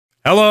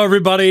Hello,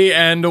 everybody,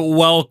 and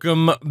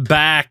welcome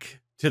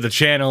back to the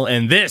channel.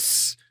 And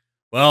this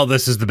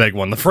is the big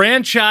one. The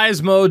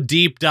franchise mode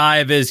deep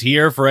dive is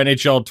here for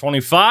NHL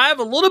 25.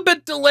 A little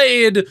bit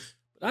delayed,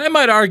 but I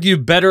might argue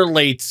better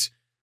late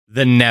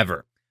than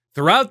never.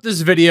 Throughout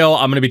this video,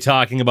 I'm going to be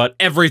talking about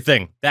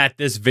everything that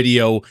this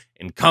video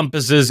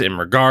encompasses in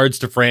regards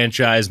to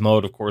franchise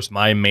mode. Of course,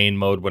 my main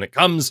mode when it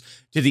comes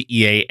to the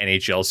EA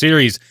NHL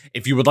series.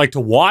 If you would like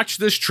to watch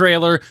this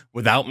trailer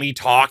without me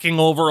talking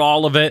over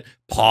all of it,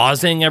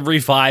 pausing every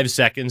 5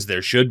 seconds,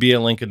 there should be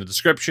a link in the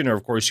description. Or,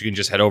 of course, you can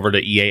just head over to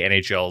EA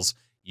NHL's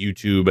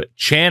YouTube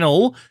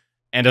channel.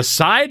 And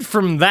aside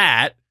from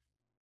that,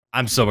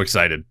 I'm so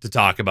excited to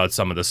talk about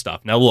some of this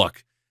stuff. Now,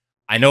 look.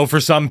 I know for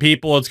some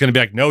people it's going to be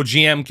like, no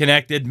GM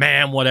Connected,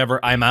 man, whatever,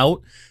 I'm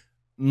out.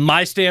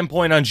 My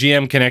standpoint on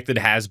GM Connected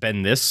has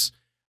been this.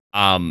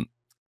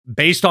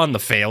 Based on the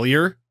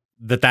failure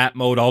that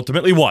mode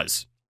ultimately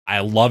was. I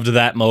loved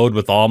that mode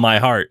with all my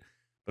heart.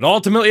 But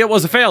ultimately it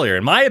was a failure,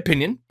 in my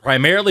opinion,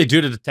 primarily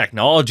due to the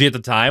technology at the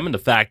time and the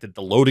fact that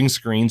the loading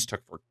screens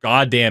took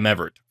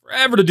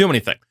forever to do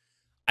anything.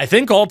 I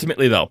think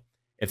ultimately, though,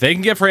 if they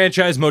can get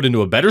franchise mode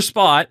into a better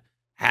spot,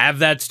 have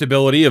that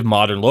stability of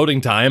modern loading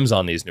times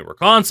on these newer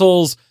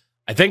consoles,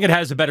 I think it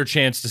has a better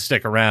chance to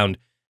stick around.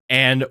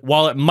 And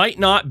while it might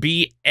not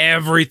be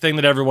everything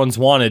that everyone's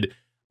wanted,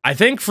 I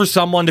think for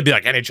someone to be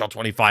like, NHL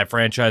 25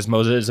 franchise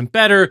mode isn't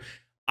better,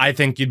 I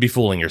think you'd be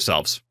fooling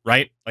yourselves,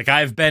 right? Like,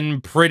 I've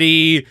been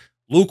pretty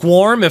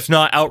lukewarm, if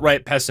not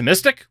outright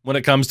pessimistic, when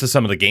it comes to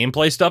some of the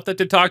gameplay stuff that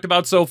they've talked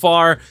about so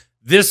far.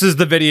 This is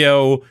the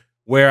video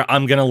where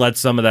I'm going to let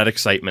some of that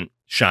excitement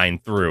shine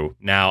through.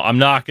 Now, I'm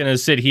not going to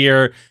sit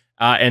here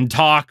and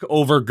talk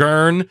over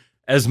Gurn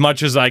as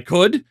much as I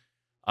could.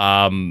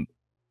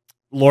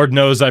 Lord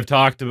knows I've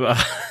talked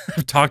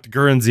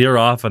Gurn's ear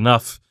off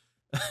enough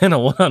in a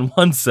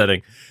one-on-one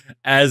setting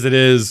as it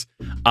is.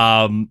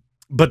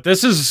 But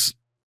this is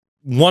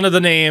one of the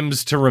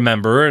names to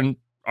remember, and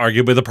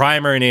arguably the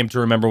primary name to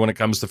remember when it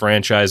comes to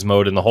franchise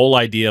mode and the whole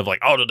idea of like,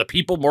 oh, do the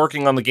people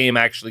working on the game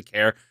actually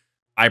care?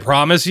 I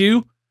promise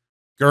you,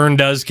 Gurn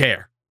does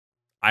care.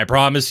 I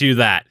promise you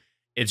that.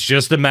 It's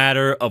just a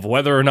matter of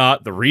whether or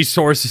not the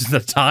resources and the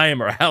time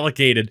are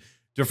allocated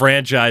to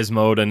franchise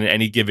mode in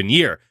any given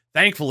year.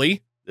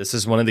 Thankfully, this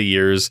is one of the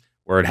years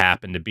where it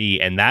happened to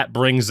be, and that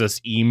brings us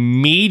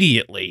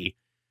immediately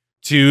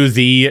to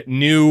the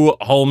new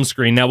home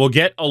screen. Now, we'll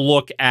get a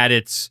look at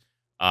it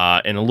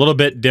in a little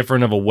bit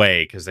different of a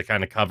way because they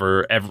kind of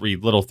cover every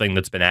little thing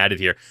that's been added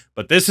here.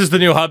 But this is the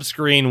new hub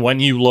screen when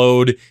you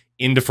load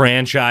into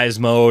franchise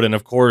mode, and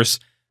of course,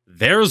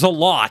 there's a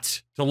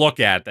lot to look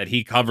at that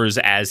he covers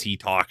as he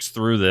talks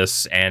through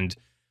this. And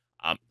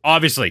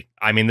obviously,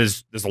 I mean,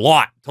 there's a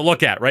lot to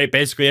look at, right?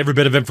 Basically, every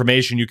bit of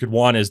information you could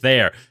want is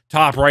there.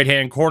 Top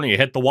right-hand corner, you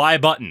hit the Y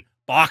button.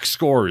 Box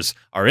scores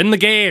are in the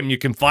game. You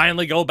can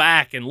finally go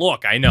back and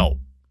look. I know.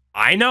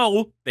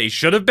 They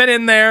should have been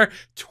in there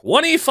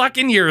 20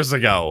 fucking years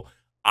ago.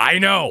 I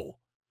know.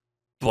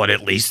 But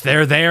at least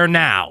they're there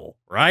now,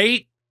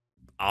 right?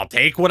 I'll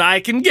take what I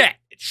can get.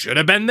 It should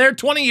have been there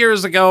 20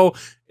 years ago.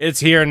 It's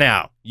here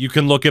now. You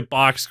can look at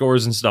box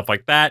scores and stuff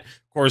like that.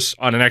 Of course,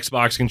 on an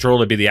Xbox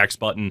controller, it'd be the X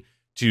button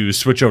to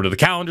switch over to the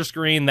calendar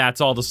screen. That's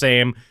all the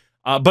same.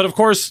 But of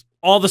course,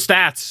 all the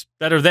stats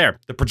that are there,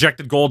 the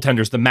projected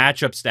goaltenders, the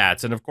matchup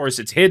stats, and of course,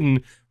 it's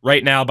hidden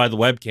right now by the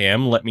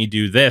webcam. Let me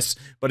do this.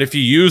 But if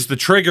you use the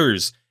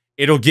triggers,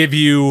 it'll give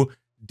you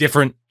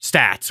different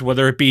stats,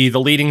 whether it be the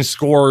leading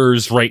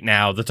scorers right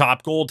now, the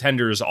top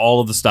goaltenders,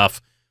 all of the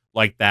stuff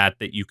like that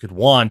you could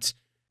want.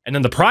 And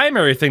then the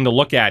primary thing to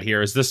look at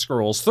here as this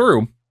scrolls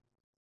through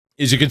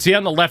is you can see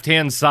on the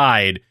left-hand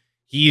side,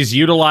 he's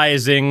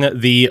utilizing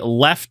the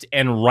left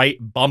and right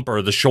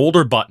bumper, the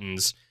shoulder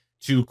buttons,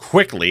 to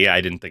quickly, I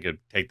didn't think it'd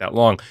take that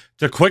long,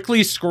 to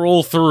quickly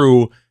scroll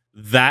through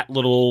that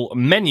little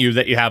menu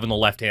that you have on the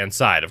left-hand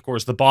side. Of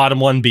course, the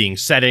bottom one being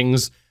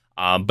settings,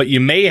 but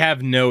you may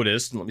have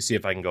noticed, let me see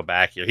if I can go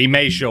back here, he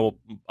may show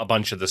a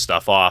bunch of this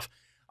stuff off,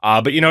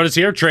 but you notice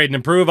here, trade and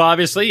improve,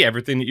 obviously,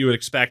 everything that you would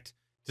expect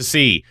to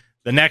see.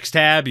 The next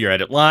tab, your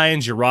edit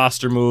lines, your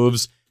roster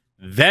moves,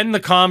 then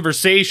the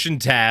conversation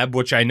tab,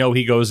 which I know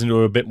he goes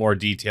into a bit more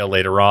detail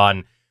later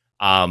on.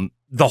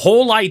 The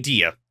whole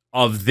idea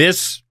of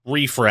this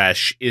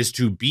refresh is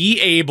to be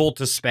able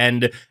to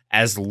spend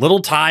as little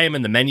time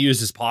in the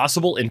menus as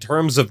possible in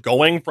terms of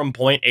going from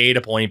point A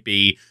to point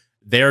B.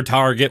 Their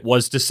target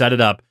was to set it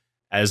up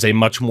as a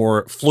much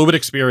more fluid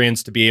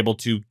experience to be able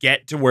to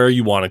get to where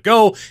you want to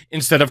go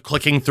instead of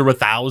clicking through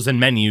 1,000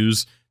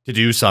 menus to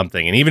do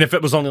something. And even if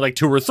it was only like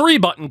 2 or 3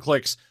 button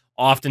clicks,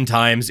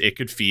 oftentimes it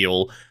could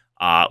feel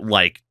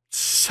like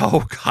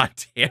so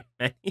goddamn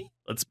many,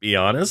 let's be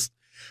honest.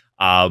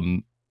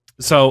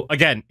 So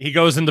again, he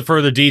goes into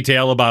further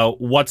detail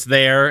about what's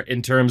there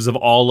in terms of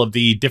all of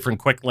the different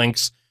quick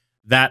links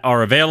that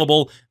are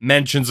available.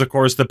 Mentions, of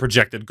course, the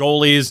projected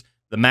goalies,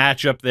 the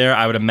matchup there,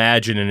 I would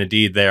imagine, and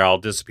indeed there, I'll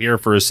disappear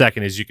for a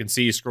second. As you can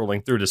see,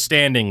 scrolling through the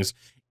standings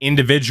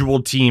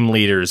individual team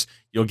leaders.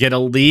 You'll get a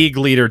league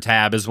leader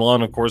tab as well,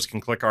 and of course can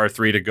click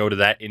R3 to go to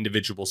that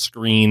individual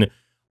screen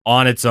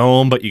on its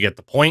own, but you get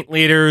the point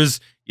leaders.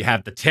 You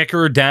have the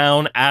ticker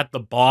down at the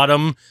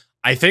bottom.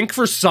 I think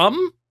for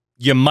some,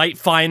 you might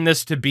find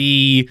this to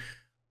be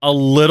a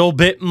little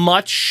bit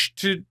much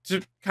to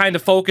kind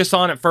of focus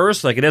on at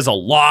first. Like, it is a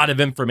lot of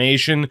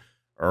information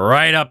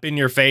right up in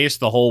your face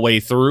the whole way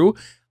through.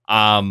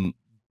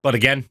 But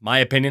again, my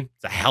opinion,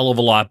 it's a hell of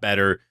a lot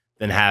better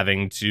than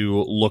having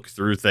to look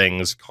through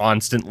things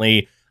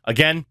constantly.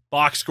 Again,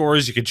 box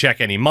scores, you can check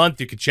any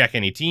month, you can check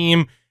any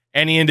team,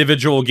 any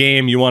individual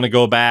game you want to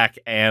go back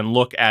and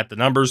look at the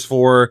numbers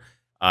for.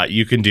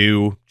 You can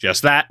do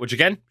just that, which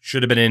again,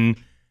 should have been in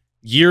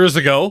years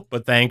ago,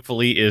 but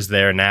thankfully is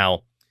there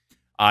now.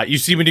 You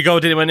see, when you go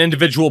to an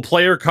individual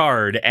player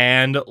card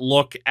and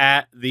look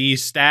at the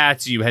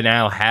stats, you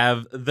now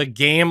have the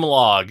game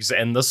logs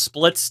and the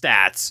split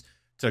stats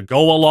to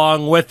go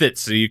along with it,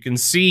 so you can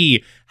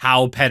see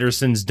how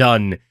Pettersson's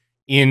done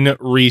in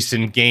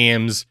recent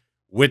games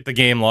with the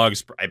game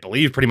logs. I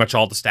believe pretty much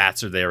all the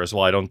stats are there as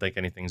well. I don't think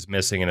anything's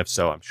missing, and if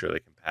so, I'm sure they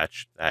can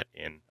patch that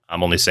in.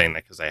 I'm only saying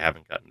that because I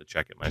haven't gotten to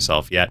check it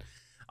myself yet.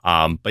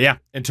 But yeah,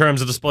 in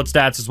terms of the split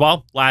stats as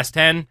well, last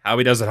 10, how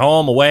he does at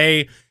home,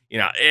 away, you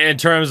know, in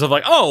terms of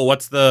like, oh,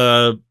 what's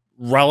the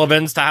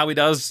relevance to how he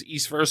does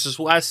East versus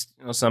West?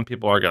 You know, some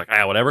people are like,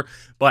 whatever.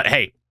 But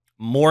hey,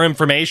 more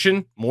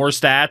information, more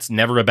stats,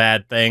 never a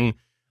bad thing.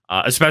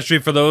 Especially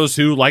for those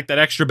who like that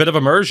extra bit of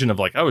immersion of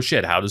like, oh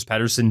shit, how does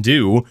Pettersson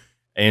do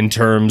in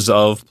terms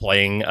of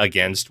playing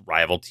against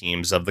rival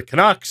teams of the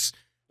Canucks?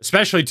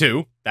 Especially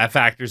too, that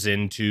factors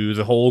into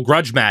the whole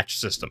grudge match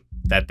system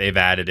that they've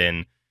added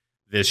in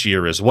this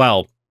year as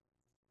well.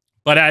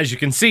 But as you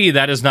can see,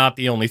 that is not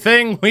the only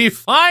thing. We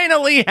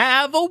finally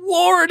have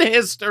award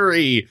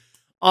history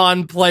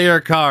on player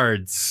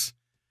cards.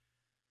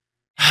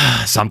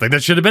 Something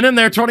that should have been in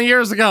there 20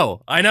 years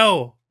ago. I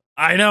know.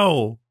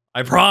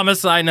 I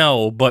promise I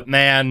know. But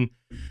man,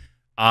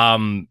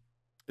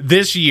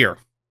 this year,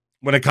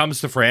 when it comes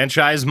to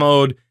franchise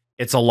mode,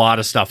 it's a lot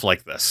of stuff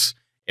like this.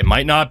 It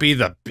might not be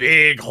the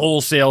big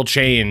wholesale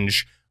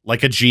change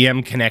like a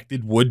GM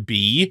Connected would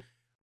be,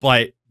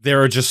 but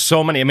there are just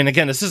so many. I mean,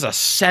 again, this is a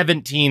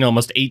 17,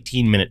 almost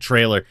 18-minute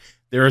trailer.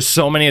 There are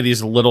so many of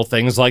these little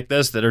things like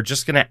this that are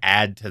just going to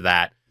add to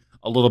that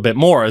a little bit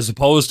more, as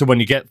opposed to when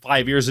you get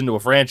 5 years into a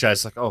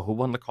franchise, like, oh, who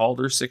won the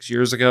Calder 6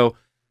 years ago?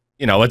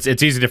 You know, it's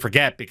easy to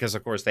forget because,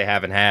 of course, they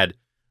haven't had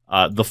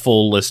the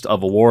full list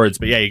of awards.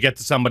 But yeah, you get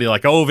to somebody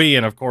like Ovi,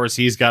 and of course,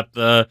 he's got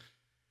the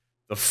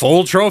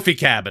full trophy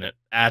cabinet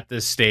at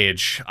this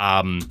stage.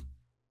 I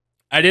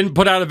didn't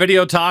put out a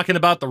video talking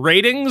about the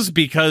ratings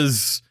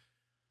because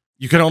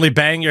you can only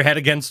bang your head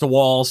against the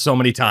wall so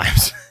many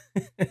times.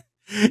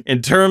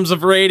 In terms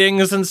of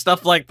ratings and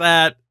stuff like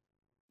that,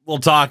 we'll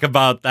talk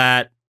about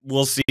that.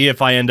 We'll see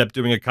if I end up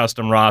doing a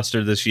custom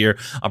roster this year.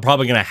 I'm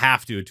probably going to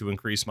have to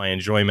increase my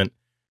enjoyment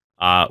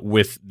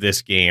with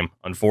this game,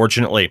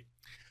 unfortunately.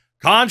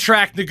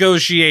 Contract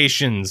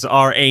negotiations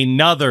are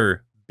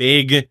another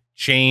big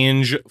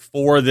change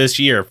for this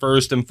year.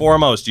 First and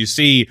foremost, you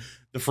see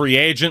the free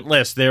agent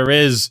list. There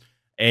is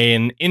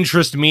an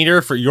interest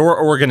meter for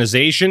your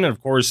organization. And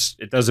of course,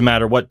 it doesn't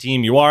matter what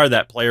team you are,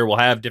 that player will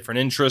have different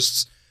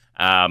interests.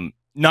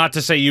 Not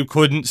to say you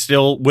couldn't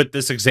still, with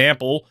this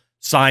example,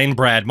 sign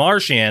Brad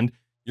Marchand.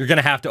 You're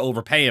going to have to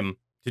overpay him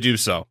to do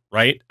so,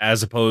 right?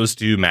 As opposed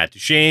to Matt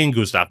Duchene,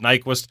 Gustav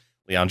Nyquist,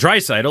 Leon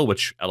Draisaitl,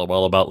 which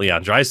LOL about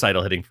Leon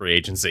Draisaitl hitting free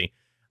agency.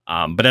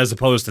 But as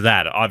opposed to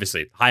that,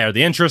 obviously, the higher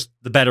the interest,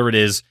 the better it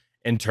is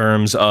in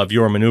terms of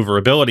your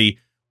maneuverability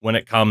when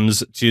it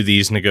comes to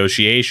these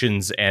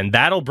negotiations. And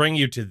that'll bring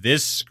you to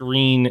this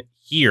screen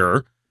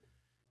here.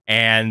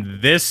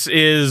 And this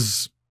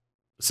is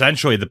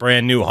essentially the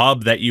brand new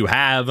hub that you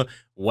have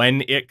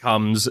when it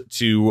comes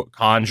to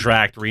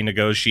contract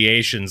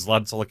renegotiations.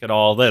 Let's look at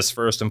all this.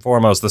 First and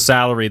foremost, the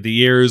salary of the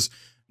years.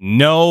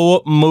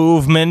 No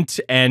movement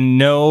and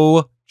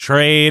no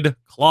trade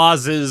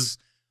clauses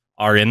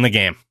are in the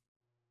game.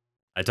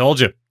 I told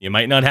you, you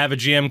might not have a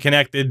GM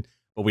Connected,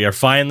 but we are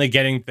finally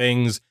getting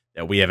things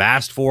that we have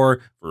asked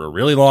for a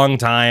really long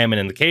time. And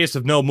in the case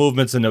of no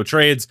movements and no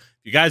trades,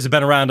 if you guys have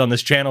been around on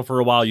this channel for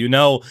a while, you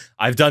know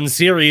I've done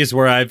series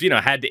where I've,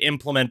 had to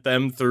implement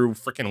them through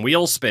freaking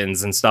wheel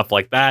spins and stuff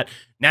like that.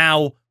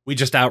 Now we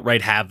just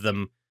outright have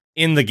them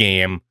in the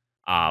game.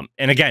 And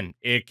again,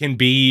 it can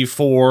be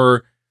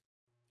for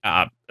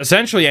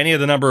essentially any of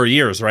the number of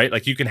years, right?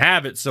 Like you can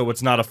have it so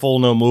it's not a full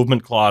no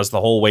movement clause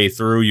the whole way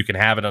through. You can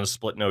have it on a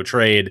split no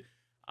trade,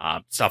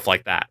 stuff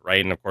like that,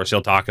 right? And of course,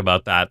 he'll talk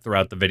about that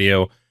throughout the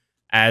video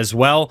as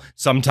well.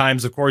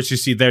 Sometimes, of course, you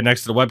see there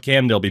next to the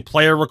webcam, there'll be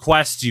player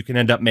requests. You can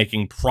end up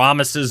making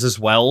promises as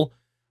well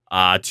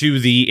to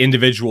the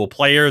individual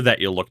player that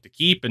you'll look to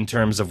keep in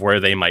terms of where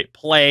they might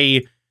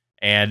play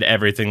and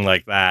everything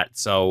like that.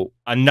 So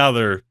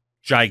another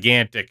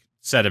gigantic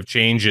set of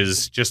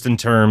changes just in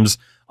terms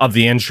of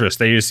the interest.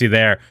 There you see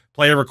there,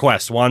 player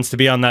request wants to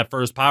be on that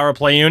first power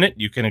play unit.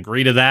 You can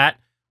agree to that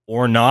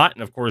or not.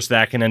 And of course,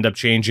 that can end up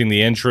changing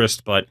the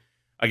interest. But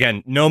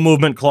Again, no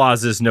movement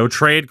clauses, no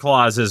trade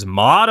clauses,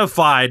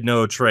 modified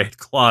no trade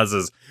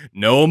clauses,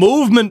 no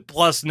movement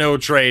plus no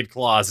trade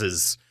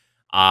clauses.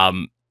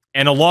 And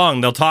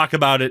along, they'll talk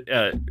about it,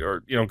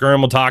 or,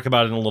 Gurren will talk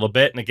about it in a little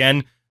bit. And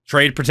again,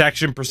 trade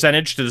protection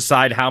percentage to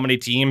decide how many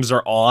teams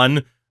are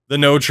on the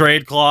no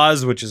trade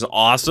clause, which is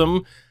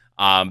awesome.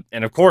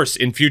 And of course,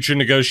 in future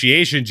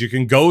negotiations, you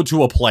can go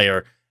to a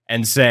player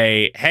and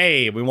say,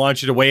 hey, we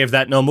want you to waive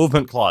that no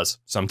movement clause.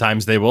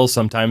 Sometimes they will,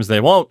 sometimes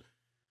they won't.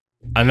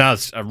 And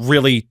that's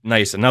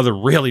another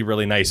really,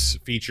 really nice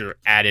feature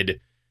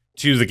added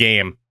to the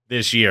game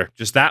this year.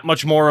 Just that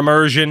much more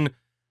immersion,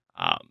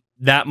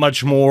 that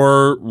much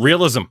more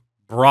realism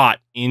brought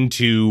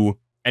into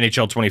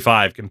NHL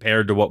 25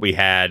 compared to what we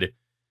had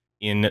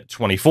in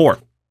 24.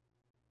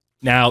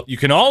 Now, you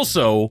can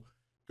also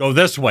go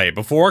this way.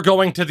 Before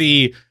going to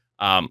the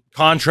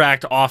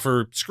contract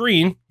offer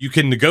screen, you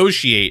can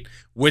negotiate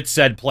with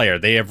said player.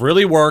 They have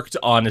really worked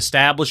on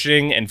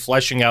establishing and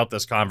fleshing out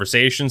this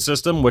conversation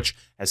system, which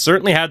has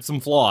certainly had some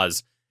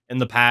flaws in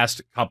the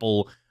past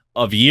couple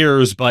of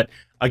years. But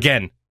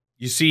again,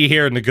 you see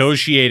here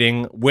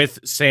negotiating with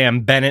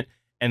Sam Bennett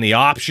and the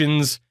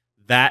options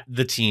that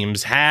the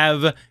teams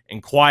have,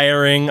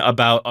 inquiring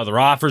about other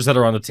offers that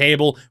are on the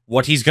table,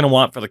 what he's going to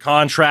want for the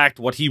contract,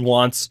 what he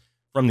wants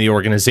from the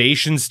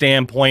organization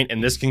standpoint,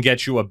 and this can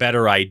get you a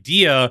better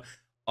idea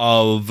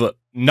of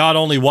not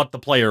only what the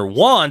player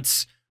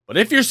wants, but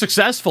if you're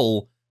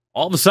successful,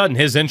 all of a sudden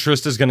his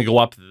interest is going to go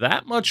up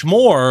that much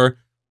more,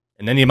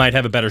 and then you might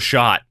have a better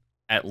shot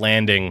at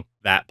landing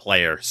that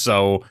player.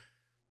 So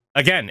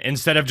again,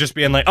 instead of just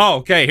being like, oh,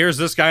 okay, here's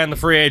this guy on the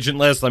free agent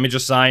list, let me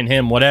just sign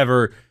him,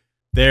 whatever,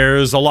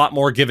 there's a lot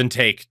more give and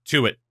take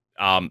to it.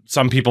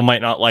 Some people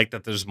might not like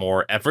that there's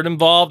more effort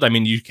involved. I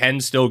mean, you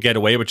can still get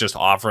away with just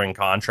offering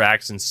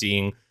contracts and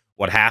seeing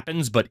what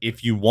happens, but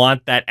if you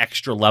want that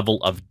extra level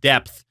of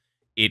depth,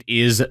 it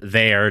is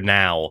there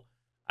now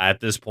at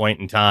this point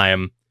in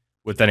time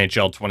with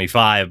NHL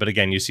 25. But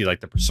again, you see like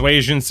the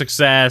persuasion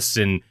success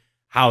and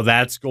how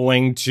that's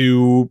going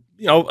to,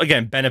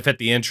 again, benefit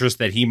the interest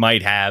that he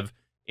might have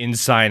in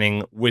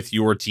signing with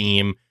your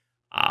team.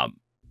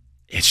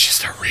 It's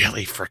just a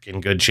really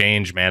freaking good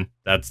change, man.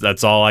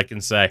 That's all I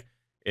can say.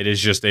 It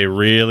is just a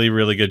really,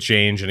 really good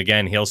change. And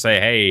again, he'll say,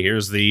 hey,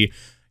 here's the,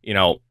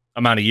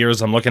 amount of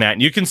years I'm looking at.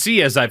 And you can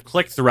see as I've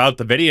clicked throughout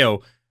the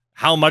video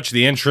how much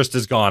the interest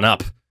has gone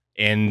up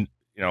in,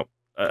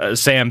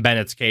 Sam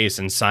Bennett's case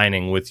in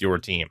signing with your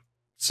team.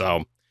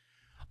 So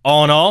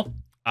all in all,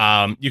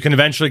 you can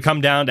eventually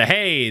come down to,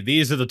 hey,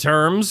 these are the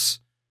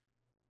terms.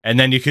 And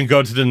then you can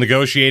go to the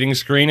negotiating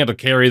screen. It'll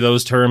carry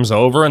those terms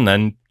over, and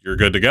then you're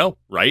good to go,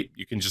 right?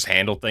 You can just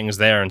handle things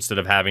there instead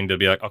of having to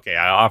be like, okay,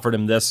 I offered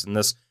him this and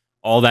this.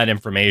 All that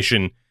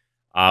information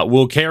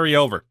will carry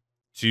over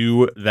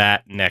to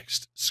that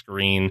next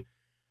screen.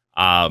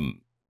 And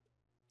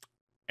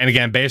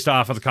again, based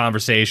off of the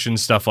conversation,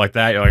 stuff like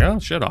that, you're like, oh,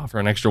 shit, offer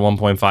an extra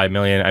 $1.5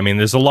 million. I mean,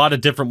 there's a lot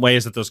of different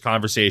ways that those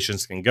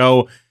conversations can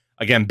go.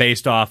 Again,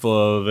 based off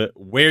of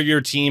where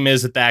your team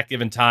is at that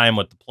given time,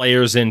 what the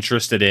player's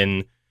interested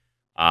in.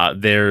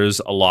 There's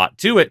a lot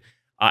to it.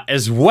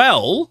 As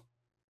well,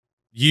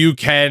 you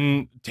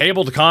can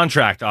table the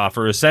contract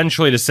offer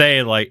essentially to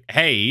say, like,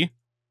 hey,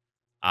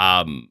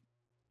 and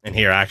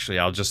here, actually,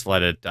 I'll just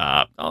let it,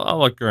 I'll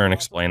let Gurren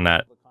explain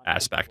that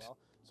aspect.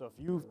 So if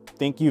you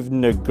think you've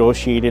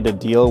negotiated a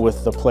deal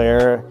with the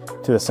player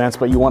to the sense,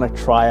 but you want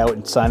to try out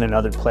and sign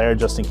another player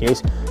just in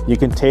case, you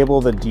can table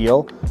the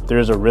deal.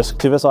 There's a risk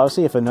to this,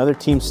 obviously. If another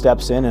team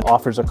steps in and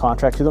offers a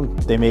contract to them,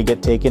 they may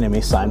get taken and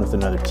may sign with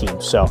another team.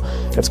 So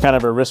it's kind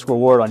of a risk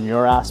reward on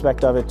your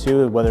aspect of it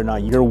too, whether or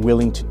not you're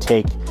willing to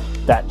take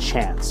that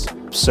chance.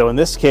 So in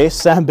this case,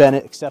 Sam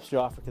Bennett accepts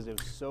your offer because it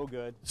was so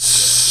good.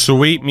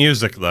 Sweet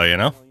music,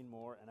 though,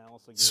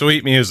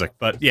 Sweet music.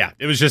 But yeah,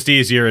 it was just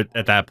easier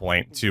at that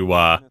point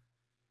to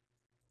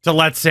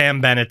let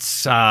Sam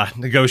Bennett's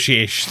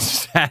negotiation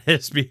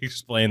status be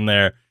explained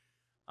there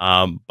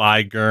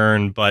by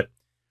Gurren. But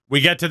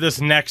we get to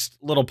this next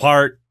little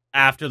part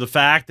after the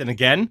fact. And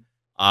again,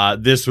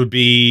 this would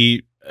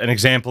be an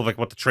example of like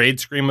what the trade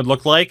screen would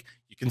look like.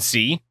 You can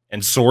see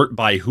and sort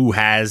by who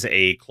has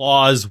a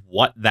clause,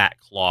 what that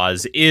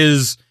clause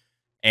is,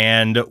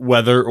 and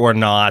whether or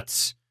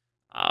not,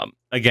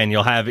 again,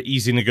 you'll have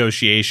easy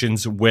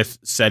negotiations with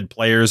said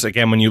players.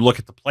 Again, when you look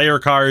at the player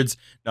cards,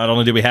 not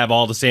only do we have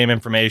all the same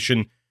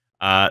information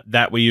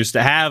that we used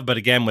to have, but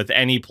again, with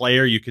any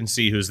player, you can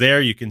see who's there.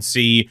 You can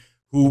see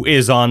who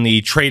is on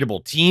the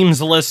tradable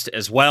teams list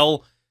as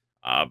well.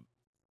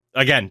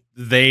 Again,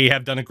 they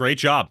have done a great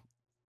job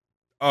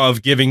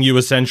of giving you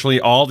essentially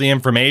all the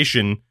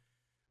information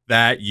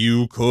that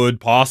you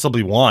could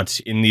possibly want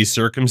in these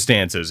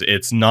circumstances.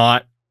 It's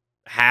not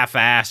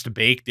half-assed,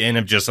 baked in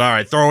of just, all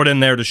right, throw it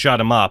in there to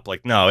shut him up.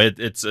 Like, no,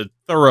 it's a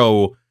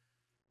thorough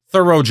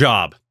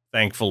job,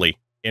 thankfully,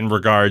 in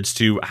regards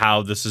to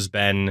how this has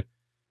been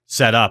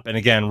set up. And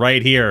again,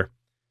 right here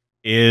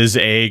is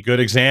a good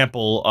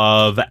example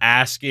of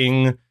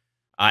asking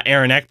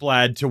Aaron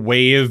Ekblad to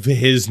waive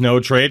his no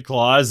trade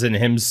clause and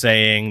him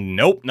saying,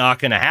 nope, not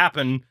going to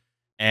happen.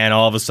 And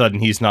all of a sudden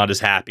he's not as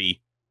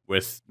happy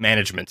with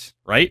management,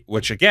 right?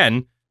 Which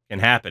again can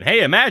happen.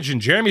 Hey, imagine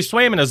Jeremy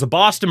Swayman as a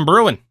Boston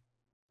Bruin.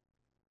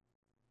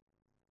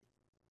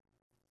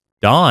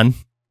 Don,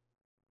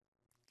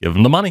 give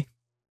him the money.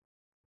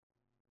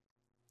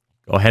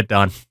 Go ahead,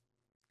 Don.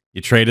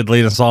 You traded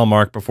Linus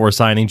Ullmark before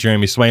signing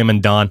Jeremy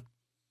Swayman, Don.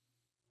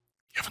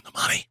 Give him the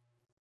money.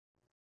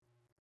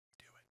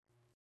 Do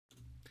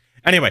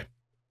it. Anyway,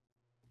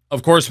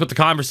 of course, with the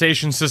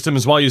conversation system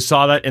as well, you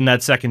saw that in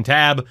that second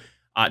tab.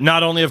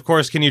 Not only, of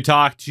course, can you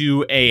talk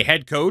to a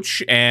head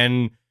coach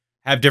and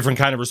have different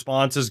kind of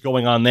responses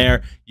going on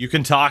there, you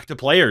can talk to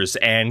players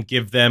and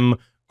give them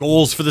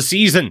goals for the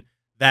season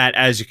that,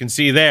 as you can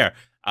see there,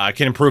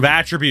 can improve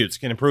attributes,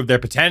 can improve their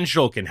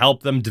potential, can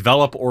help them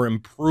develop or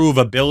improve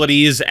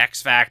abilities,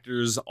 X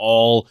factors,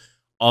 all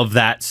of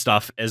that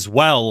stuff as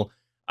well.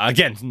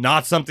 Again,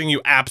 not something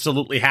you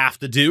absolutely have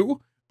to do,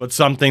 but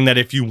something that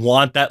if you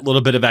want that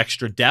little bit of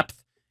extra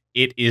depth,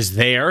 it is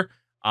there.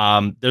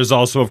 There's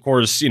also, of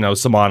course, you know,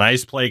 some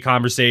on-ice play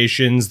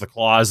conversations, the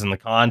clause in the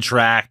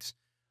contract,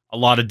 a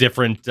lot of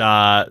different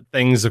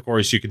things, of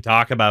course, you can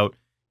talk about.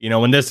 You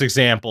know, in this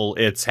example,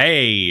 it's,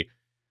 hey,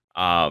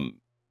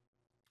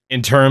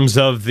 in terms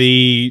of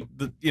the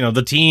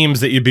teams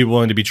that you'd be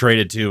willing to be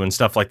traded to and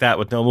stuff like that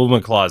with no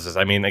movement clauses.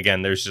 I mean,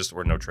 again, there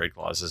were no trade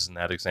clauses in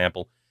that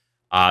example.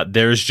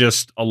 There's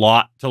just a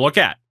lot to look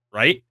at,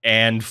 right?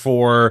 And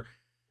for,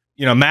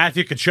 you know,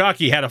 Matthew Tkachuk,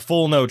 he had a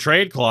full no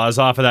trade clause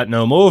off of that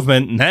no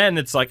movement. And then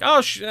it's like,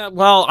 oh,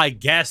 well, I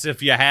guess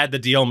if you had to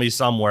deal me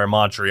somewhere,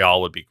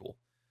 Montreal would be cool.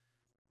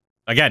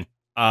 Again,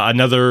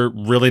 another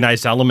really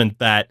nice element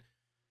that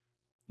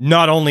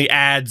not only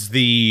adds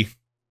the,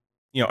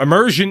 you know,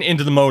 immersion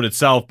into the mode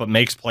itself, but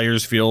makes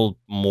players feel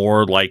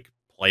more like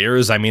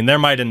players. I mean, there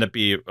might end up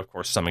be, of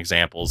course, some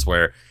examples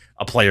where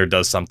a player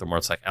does something where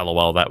it's like,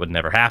 LOL, that would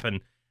never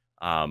happen.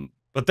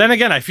 But then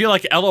again, I feel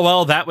like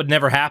LOL, that would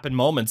never happen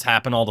moments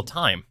happen all the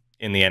time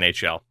in the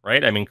NHL,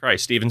 right? I mean,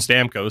 Christ, Steven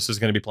Stamkos is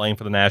going to be playing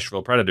for the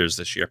Nashville Predators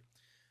this year.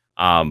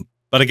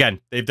 But again,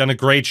 they've done a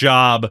great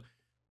job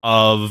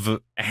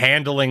of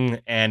handling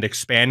and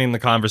expanding the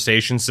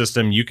conversation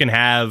system. You can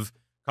have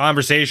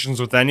conversations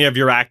with any of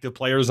your active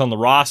players on the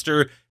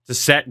roster to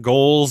set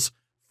goals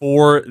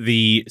for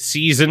the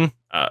season,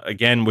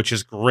 again, which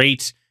is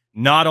great.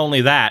 Not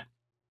only that,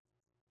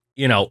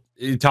 you know,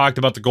 you talked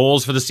about the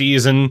goals for the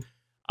season.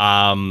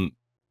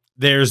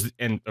 There's,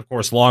 and of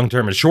course,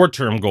 long-term and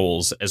short-term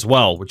goals as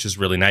well, which is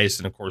really nice.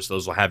 And of course,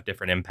 those will have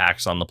different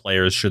impacts on the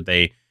players should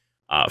they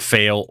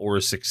fail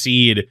or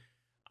succeed.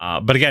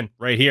 But again,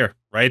 right here,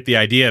 right? The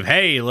idea of,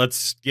 hey,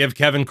 let's give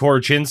Kevin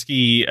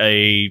Korchinski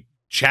a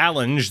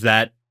challenge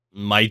that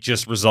might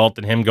just result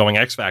in him going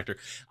X Factor.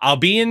 I'll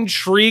be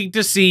intrigued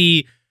to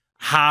see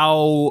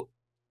how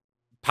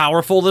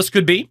powerful this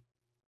could be,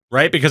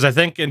 right? Because I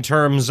think in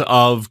terms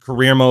of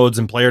career modes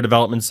and player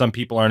development, some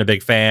people aren't a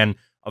big fan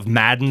of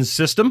Madden's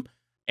system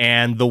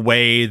and the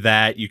way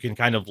that you can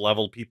kind of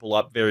level people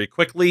up very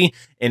quickly.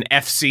 In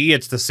FC,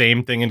 it's the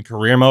same thing in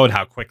career mode,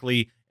 how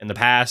quickly in the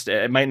past,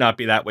 it might not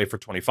be that way for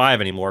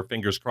 25 anymore,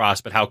 fingers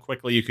crossed, but how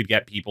quickly you could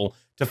get people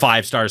to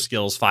 5-star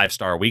skills,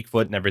 5-star weak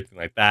foot, and everything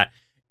like that.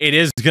 It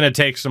is going to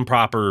take some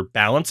proper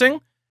balancing,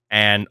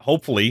 and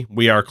hopefully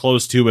we are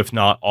close to, if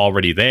not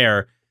already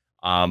there.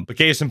 But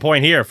case in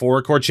point here,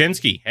 for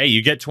Korchinski, hey,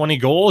 you get 20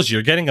 goals,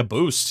 you're getting a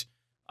boost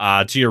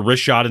to your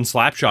wrist shot and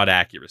slap shot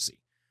accuracy.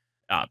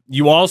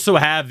 You also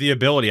have the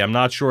ability, I'm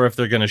not sure if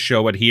they're going to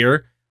show it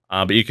here,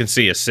 but you can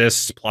see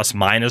assists plus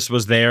minus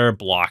was there,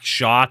 block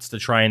shots to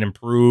try and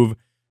improve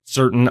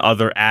certain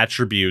other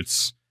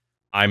attributes.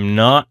 I'm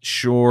not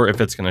sure if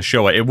it's going to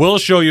show it. It will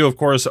show you, of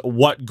course,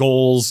 what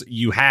goals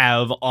you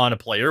have on a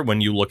player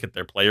when you look at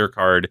their player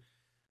card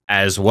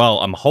as well.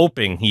 I'm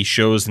hoping he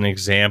shows an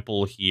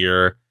example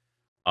here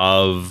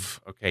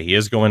of, okay, he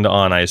is going to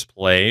on-ice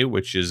play,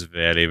 which is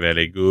very,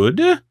 very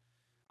good.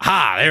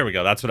 Ah, there we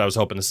go. That's what I was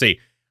hoping to see.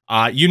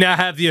 You now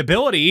have the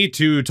ability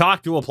to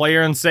talk to a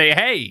player and say,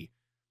 hey,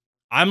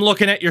 I'm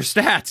looking at your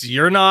stats.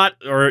 You're not,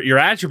 or your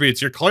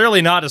attributes, you're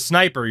clearly not a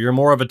sniper. You're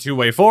more of a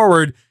two-way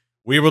forward.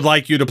 We would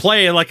like you to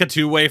play like a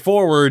two-way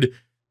forward.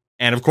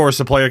 And of course,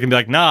 the player can be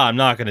like, nah, I'm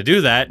not going to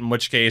do that. In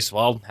which case,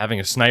 well, having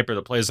a sniper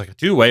that plays like a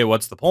two-way,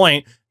 what's the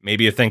point?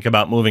 Maybe you think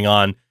about moving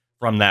on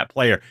from that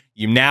player.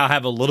 You now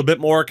have a little bit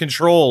more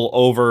control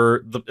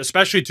over,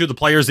 especially to the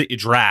players that you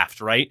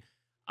draft, right?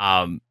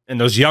 And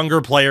those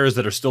younger players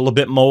that are still a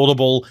bit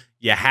moldable,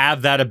 you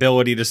have that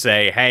ability to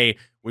say, hey,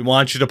 we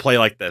want you to play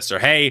like this, or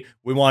hey,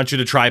 we want you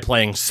to try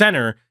playing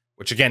center,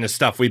 which again is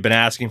stuff we've been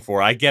asking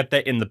for. I get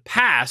that in the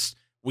past,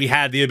 we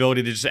had the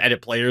ability to just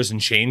edit players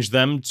and change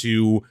them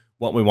to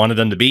what we wanted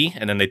them to be,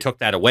 and then they took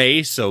that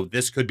away. So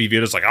this could be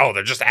viewed as like, oh,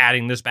 they're just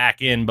adding this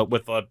back in, but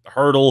with a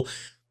hurdle.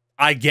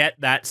 I get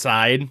that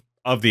side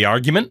of the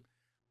argument.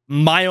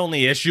 My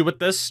only issue with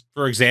this,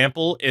 for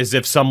example, is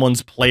if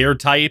someone's player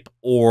type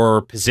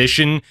or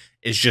position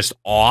is just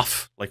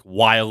off, like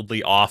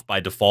wildly off by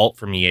default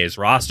from EA's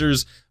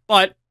rosters.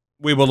 But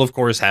we will, of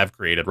course, have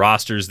created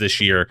rosters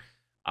this year.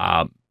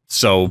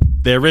 So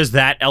there is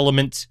that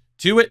element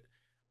to it.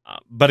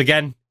 But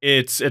again,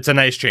 it's a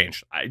nice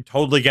change. I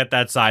totally get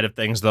that side of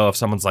things, though. If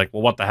someone's like,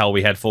 well, what the hell?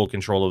 We had full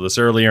control of this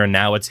earlier, and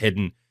now it's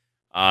hidden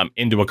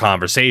into a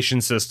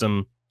conversation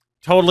system.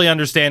 Totally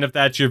understand if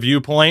that's your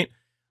viewpoint.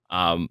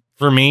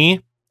 For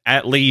me,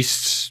 at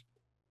least,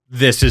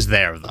 this is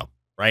there, though,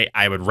 right?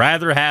 I would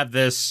rather have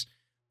this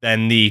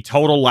than the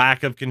total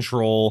lack of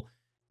control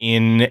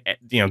in,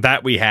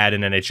 that we had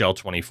in NHL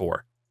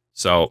 24.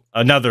 So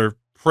another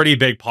pretty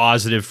big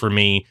positive for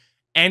me.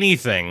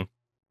 Anything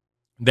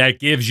that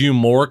gives you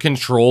more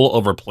control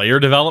over player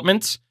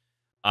development,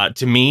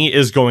 to me,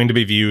 is going to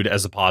be viewed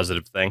as a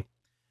positive thing.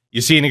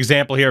 You see an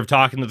example here of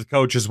talking to the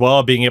coach as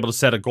well, being able to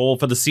set a goal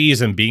for the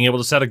season, being able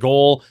to set a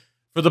goal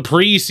for the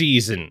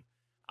preseason,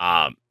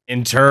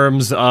 in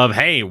terms of,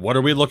 hey, what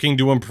are we looking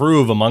to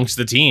improve amongst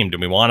the team? Do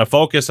we want to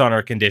focus on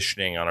our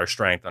conditioning, on our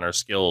strength, on our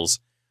skills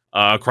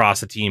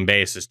across a team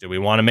basis? Do we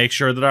want to make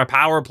sure that our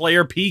power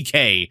player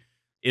PK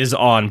is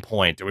on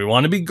point? Do we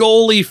want to be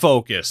goalie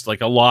focused?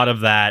 Like, a lot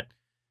of that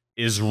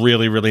is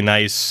really, really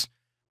nice.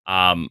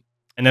 And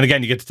then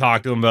again, you get to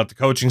talk to him about the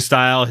coaching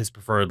style, his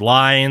preferred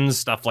lines,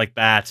 stuff like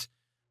that.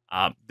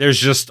 There's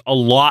just a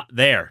lot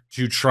there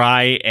to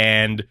try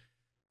and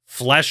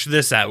flesh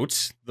this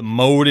out, the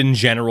mode in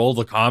general,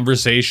 the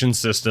conversation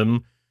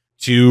system,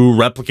 to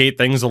replicate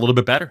things a little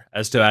bit better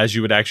as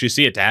you would actually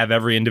see it, to have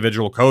every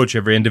individual coach,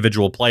 every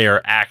individual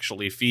player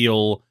actually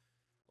feel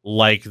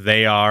like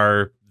they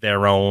are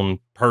their own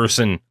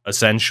person,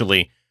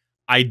 essentially.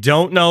 I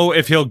don't know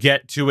if he'll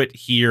get to it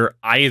here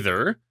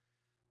either.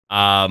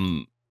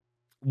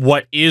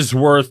 What is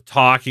worth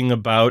talking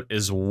about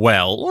as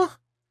well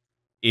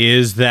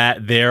is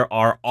that there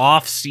are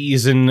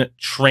off-season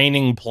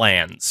training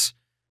plans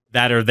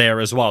that are there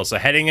as well. So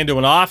heading into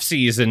an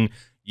off-season,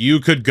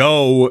 you could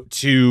go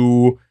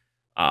to,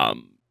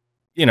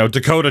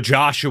 Dakota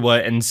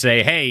Joshua and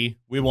say, hey,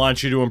 we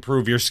want you to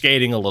improve your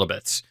skating a little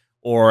bit.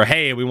 Or,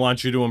 hey, we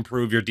want you to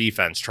improve your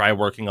defense. Try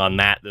working on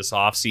that this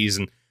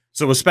off-season.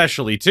 So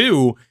especially,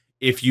 too,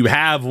 if you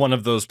have one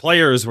of those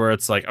players where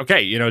it's like, okay,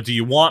 do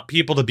you want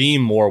people to be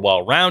more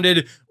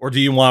well-rounded, or do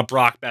you want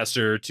Brock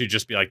Boeser to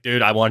just be like,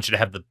 dude, I want you to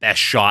have the best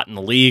shot in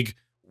the league,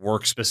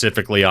 work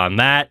specifically on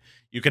that?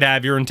 You could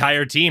have your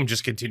entire team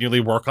just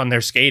continually work on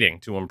their skating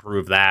to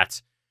improve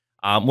that.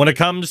 When it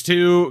comes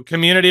to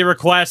community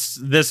requests,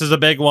 this is a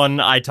big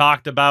one. I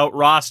talked about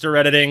roster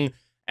editing,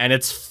 and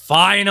it's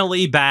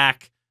finally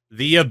back.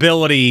 The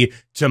ability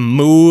to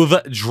move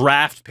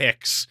draft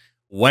picks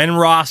when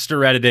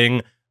roster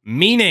editing,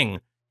 meaning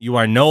you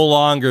are no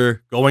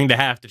longer going to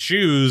have to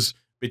choose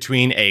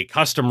between a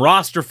custom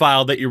roster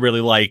file that you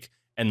really like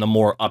and the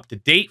more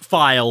up-to-date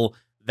file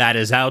that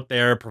is out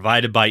there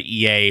provided by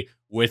EA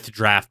with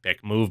draft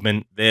pick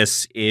movement.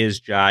 This is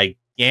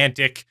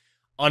gigantic.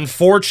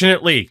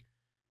 Unfortunately,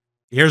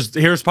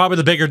 here's probably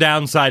the bigger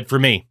downside for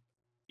me,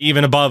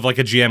 even above like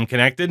a GM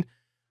connected.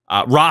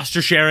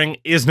 Roster sharing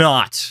is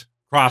not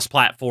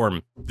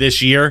cross-platform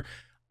this year.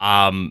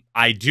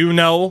 I do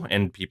know,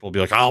 and people will be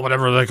like, oh,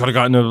 whatever, they could have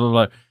gotten, blah, blah,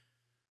 blah.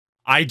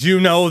 I do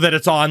know that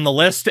it's on the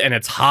list, and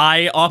it's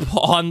high up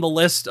on the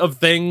list of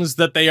things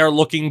that they are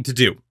looking to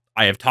do.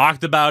 I have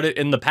talked about it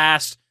in the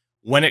past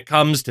when it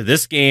comes to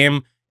this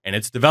game and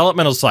its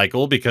developmental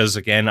cycle, because,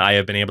 again, I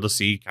have been able to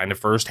see kind of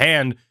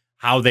firsthand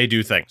how they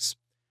do things.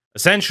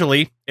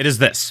 Essentially, it is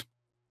this.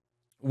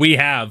 We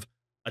have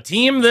a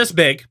team this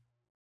big,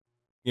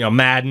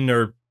 Madden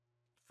or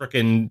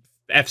frickin'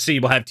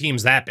 FC will have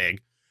teams that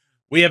big.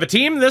 We have a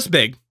team this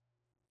big.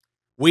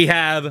 We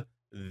have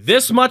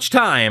this much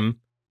time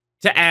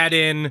to add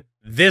in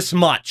this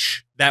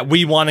much that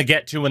we want to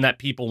get to and that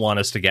people want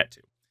us to get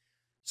to.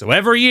 So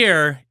every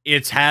year,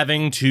 it's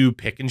having to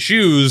pick and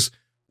choose,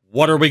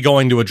 what are we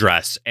going to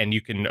address? And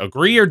you can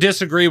agree or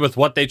disagree with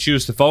what they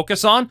choose to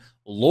focus on.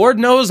 Lord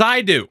knows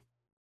I do.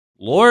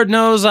 Lord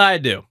knows I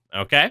do.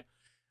 Okay?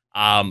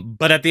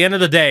 But at the end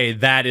of the day,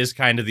 that is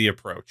kind of the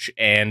approach.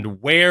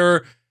 And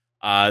where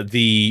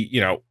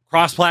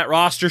cross-plat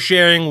roster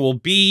sharing will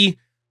be,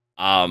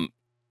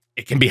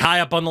 it can be high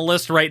up on the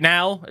list right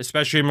now,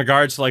 especially in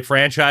regards to like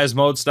franchise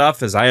mode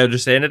stuff. As I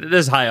understand it, it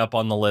is high up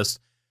on the list.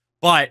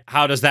 But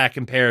how does that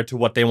compare to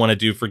what they want to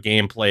do for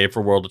gameplay,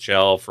 for World of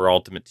Shell, for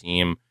Ultimate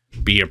Team,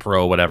 Be a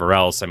Pro, whatever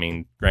else? I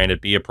mean,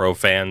 granted, Be a Pro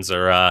fans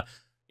are,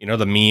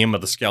 the meme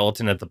of the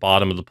skeleton at the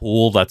bottom of the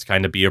pool. That's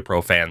kind of Be a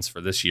Pro fans for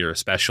this year,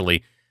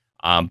 especially.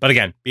 But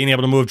again, being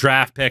able to move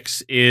draft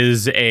picks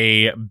is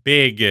a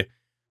big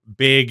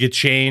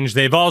change.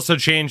 They've also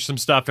changed some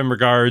stuff in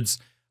regards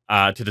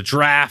to the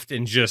draft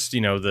and just,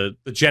 the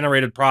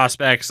generated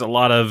prospects. A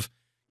lot of,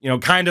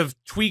 kind of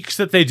tweaks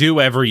that they do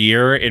every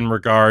year in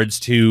regards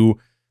to,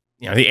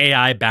 the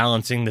AI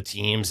balancing the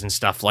teams and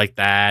stuff like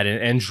that,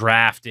 and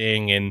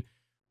drafting, and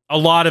a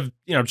lot of,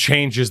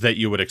 changes that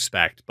you would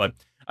expect. But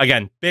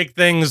again, big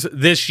things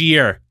this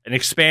year: an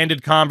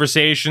expanded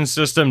conversation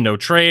system, no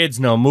trades,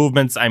 no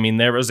movements. I mean,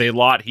 there is a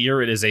lot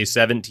here. It is a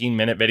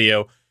 17-minute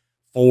video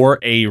for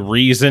a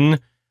reason.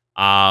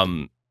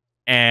 And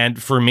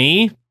for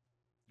me,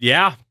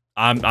 yeah,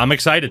 I'm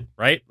excited,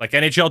 right? Like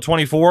NHL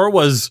 24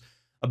 was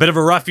a bit of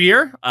a rough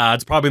year.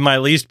 It's probably my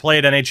least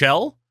played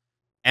NHL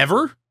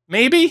ever,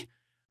 maybe.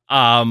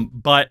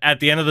 But at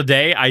the end of the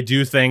day, I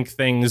do think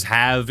things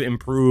have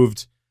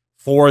improved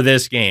for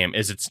this game.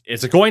 Is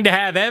it going to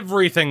have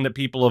everything that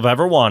people have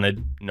ever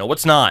wanted? No,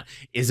 it's not.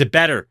 Is it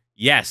better?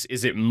 Yes.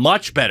 Is it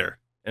much better?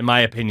 In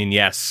my opinion,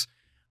 yes.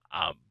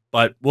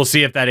 But we'll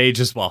see if that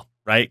ages well,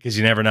 right? Because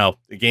you never know.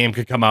 The game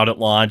could come out at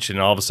launch, and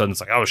all of a sudden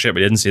it's like, oh shit,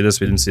 we didn't see this,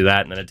 we didn't see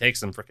that, and then it takes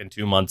them freaking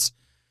 2 months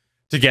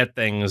to get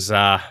things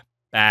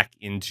back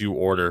into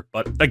order.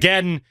 But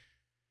again,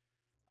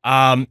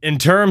 in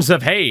terms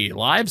of, hey,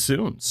 live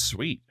soon,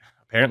 sweet.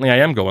 Apparently I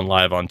am going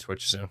live on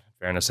Twitch soon. In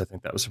fairness, I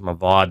think that was from a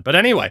VOD. But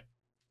anyway,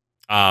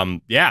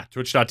 yeah,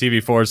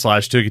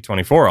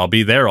 twitch.tv/Tookie24. I'll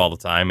be there all the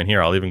time. And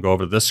here, I'll even go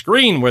over to the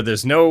screen where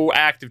there's no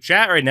active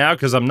chat right now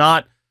because I'm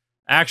not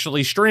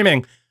actually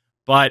streaming.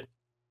 But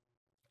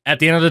at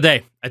the end of the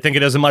day, I think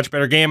it is a much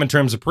better game in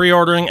terms of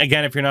pre-ordering.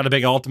 Again, if you're not a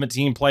big Ultimate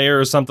Team player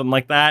or something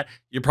like that,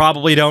 you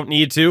probably don't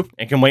need to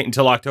and can wait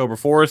until October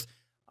 4th.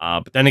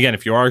 But then again,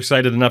 if you are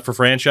excited enough for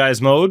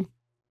franchise mode,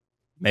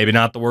 maybe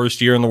not the worst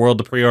year in the world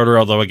to pre-order,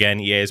 although again,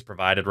 EA's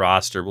provided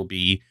roster will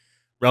be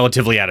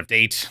relatively out of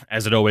date,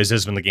 as it always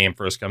is when the game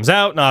first comes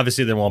out. And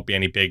obviously there won't be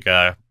any big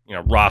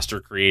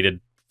roster-created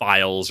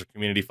files or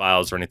community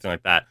files or anything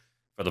like that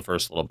for the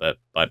first little bit.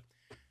 But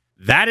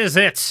that is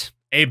it.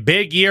 A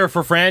big year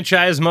for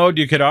franchise mode.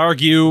 You could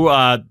argue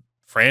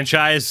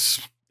franchise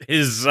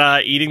is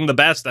eating the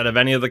best out of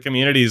any of the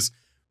communities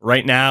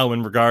right now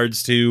in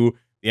regards to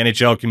the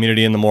NHL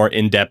community and the more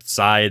in-depth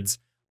sides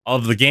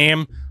of the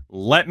game.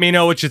 Let me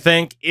know what you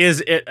think.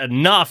 Is it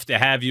enough to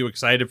have you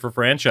excited for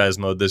franchise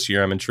mode this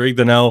year? I'm intrigued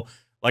to know.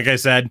 Like I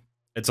said,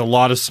 it's a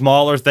lot of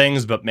smaller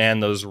things, but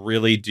man, those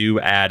really do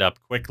add up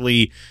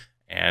quickly.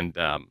 And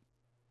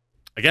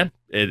again,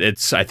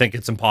 I think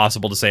it's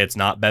impossible to say it's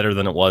not better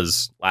than it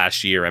was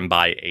last year and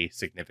by a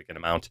significant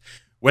amount.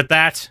 With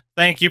that,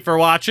 thank you for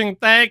watching.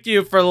 Thank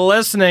you for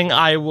listening.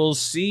 I will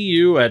see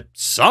you at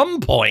some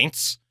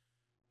point.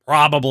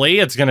 Probably.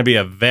 It's going to be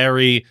a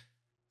very,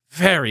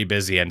 very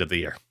busy end of the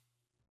year.